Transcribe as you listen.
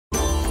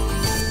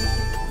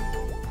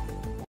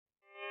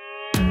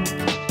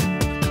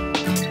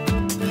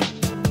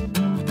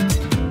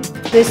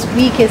This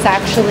week is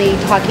actually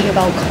talking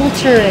about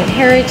culture and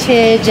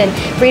heritage and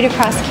right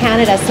across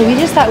Canada. So we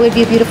just thought it would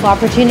be a beautiful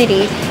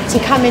opportunity to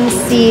come and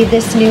see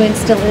this new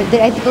installation.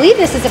 I believe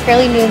this is a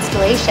fairly new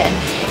installation.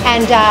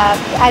 And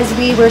as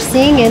we were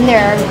seeing in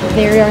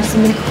there are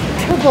some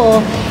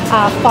incredible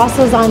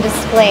fossils on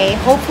display,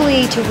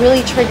 hopefully to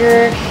really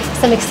trigger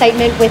some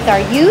excitement with our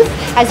youth.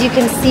 As you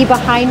can see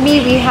behind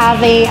me, we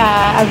have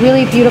a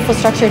really beautiful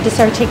structure,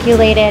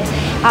 disarticulated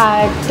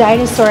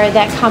dinosaur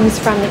that comes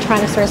from the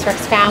Tyrannosaurus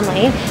rex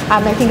family.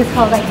 I think it's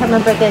called, I can't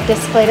remember, the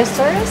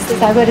Displetosaurus, is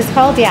that what it's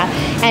called? Yeah.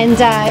 And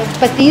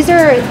but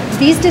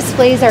these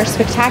displays are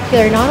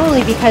spectacular, not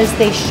only because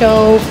they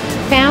show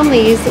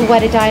families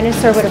what a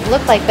dinosaur would have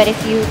looked like, but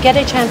if you get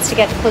a chance to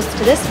get close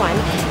to this one,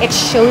 it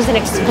shows an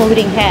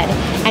exploding head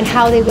and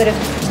how they would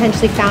have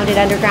potentially found it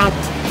underground.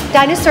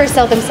 Dinosaurs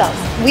sell themselves.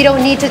 We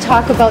don't need to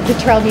talk about the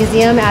Tyrrell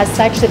Museum as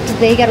such, that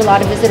they get a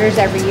lot of visitors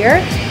every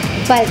year,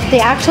 but the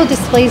actual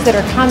displays that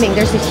are coming,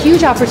 there's a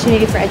huge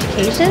opportunity for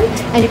education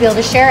and to be able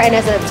to share. And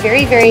as a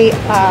very,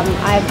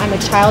 I'm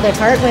a child at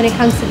heart when it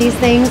comes to these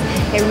things,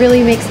 it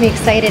really makes me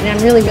excited, and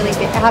I'm really, really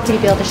happy to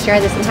be able to share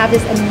this and have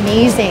this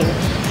amazing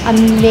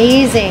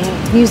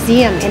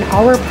museum in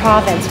our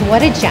province.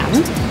 What a gem,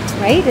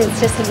 right? It's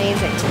just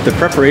amazing. The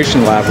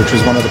preparation lab, which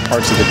was one of the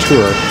parts of the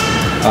tour,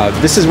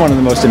 this is one of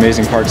the most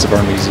amazing parts of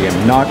our museum.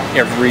 Not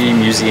every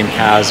museum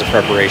has a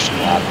preparation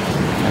lab.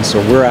 And so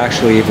we're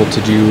actually able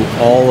to do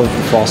all of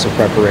the fossil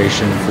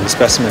preparation for the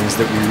specimens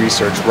that we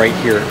research right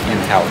here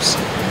in-house.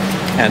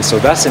 And so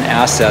that's an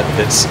asset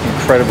that's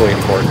incredibly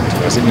important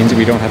to us. It means that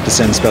we don't have to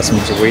send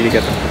specimens away to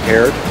get them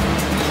prepared.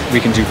 We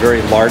can do very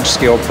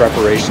large-scale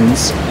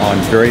preparations on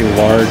very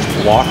large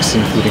blocks,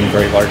 including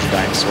very large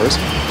dinosaurs.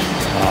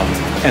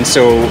 And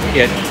so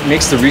it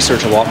makes the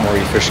research a lot more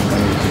efficient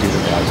when we can do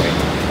it that way.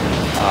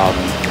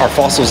 Our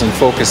Fossils in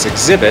Focus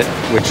exhibit,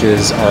 which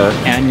is our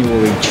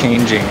annually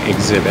changing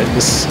exhibit,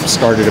 this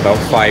started about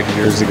 5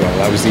 years ago.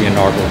 That was the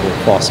inaugural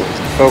Fossils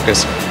in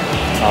Focus.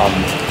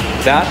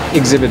 That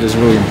exhibit is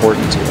really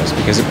important to us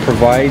because it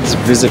provides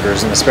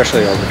visitors, and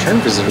especially our return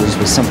visitors,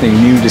 with something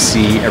new to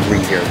see every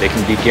year. They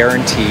can be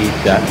guaranteed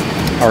that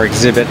our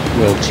exhibit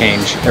will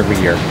change every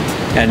year.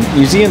 And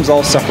museums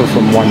all suffer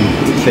from one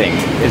thing.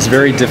 It's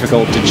very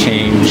difficult to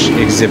change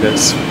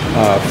exhibits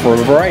for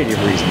a variety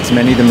of reasons.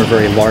 Many of them are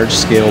very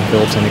large-scale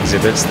built-in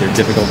exhibits. They're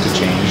difficult to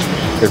change.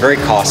 They're very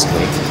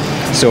costly.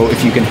 So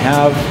if you can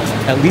have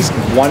at least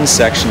one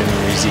section in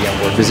the museum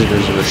where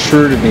visitors are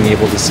assured of being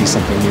able to see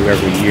something new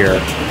every year,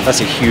 that's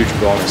a huge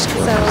bonus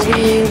to us. So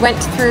we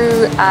went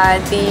through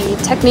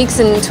the techniques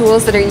and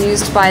tools that are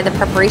used by the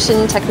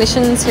preparation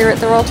technicians here at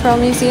the Royal Tyrrell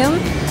Museum.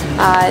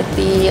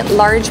 The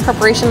large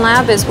preparation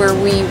lab is where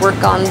we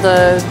work on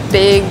the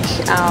big,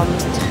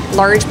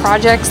 large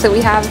projects that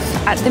we have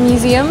at the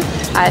museum.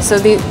 So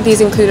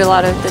these include a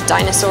lot of the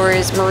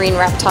dinosaurs, marine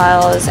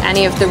reptiles,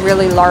 any of the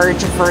really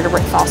large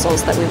vertebrate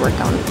fossils that we work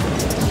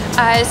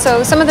on.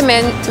 So some of the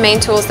main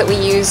tools that we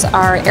use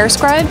are air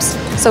scribes.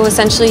 So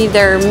essentially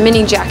they're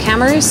mini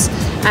jackhammers,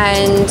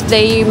 and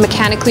they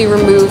mechanically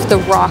remove the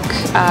rock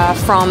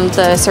from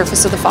the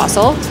surface of the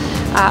fossil.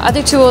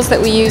 Other tools that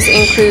we use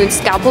include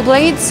scalpel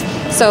blades.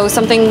 So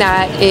something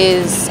that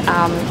is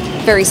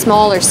very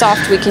small or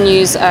soft, we can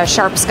use a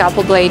sharp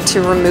scalpel blade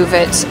to remove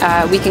it.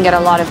 We can get a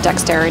lot of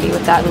dexterity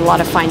with that and a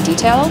lot of fine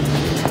detail.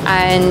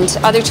 And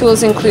other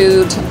tools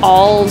include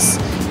awls.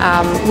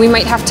 We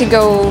might have to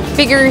go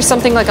bigger,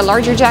 something like a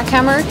larger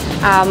jackhammer.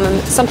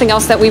 Something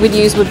else that we would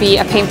use would be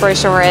a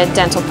paintbrush or a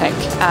dental pick.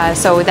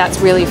 So that's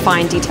really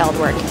fine detailed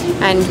work.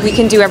 And we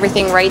can do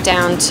everything right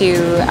down to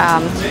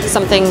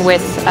something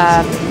with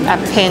a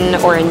pin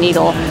or a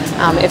needle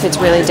if it's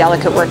really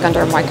delicate work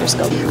under a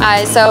microscope.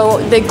 So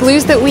the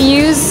glues that we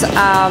use,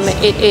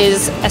 it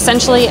is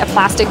essentially a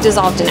plastic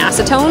dissolved in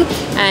acetone,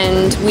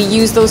 and we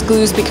use those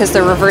glues because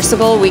they're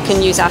reversible. We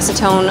can use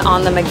acetone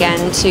on them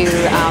again to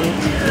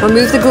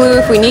remove the glue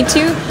if we need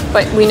to,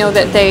 but we know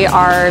that they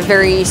are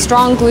very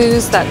strong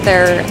glues, that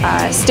they're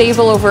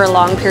stable over a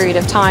long period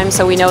of time,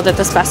 so we know that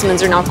the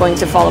specimens are not going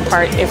to fall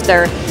apart if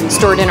they're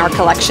stored in our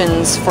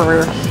collections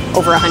for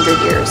over 100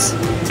 years.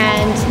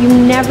 And you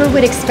never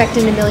would expect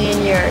in a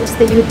million years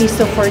that you would be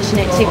so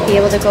fortunate to be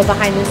able to go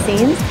behind the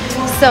scenes.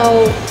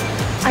 So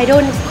I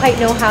don't quite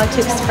know how to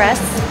express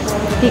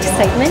the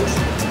excitement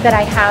that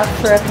I have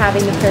for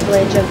having the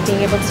privilege of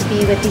being able to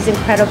be with these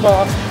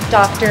incredible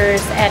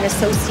doctors and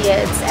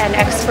associates and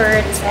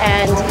experts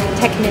and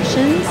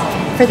technicians,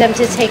 for them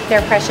to take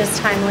their precious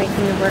time away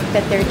from the work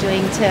that they're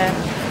doing to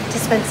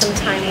spend some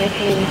time with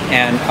me.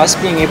 And us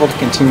being able to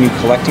continue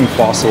collecting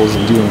fossils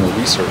and doing the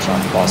research on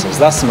fossils,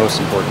 that's the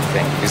most important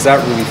thing, because that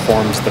really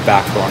forms the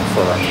backbone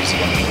for our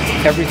museum.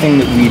 Everything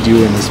that we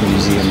do in this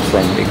museum,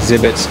 from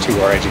exhibits to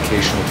our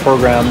educational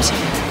programs,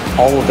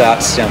 all of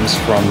that stems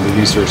from the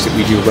research that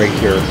we do right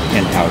here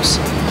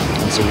in-house.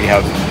 And so we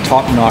have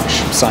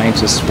top-notch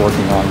scientists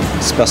working on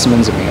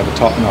specimens, and we have a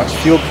top-notch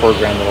field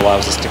program that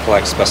allows us to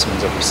collect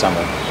specimens every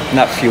summer, and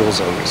that fuels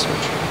our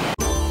research.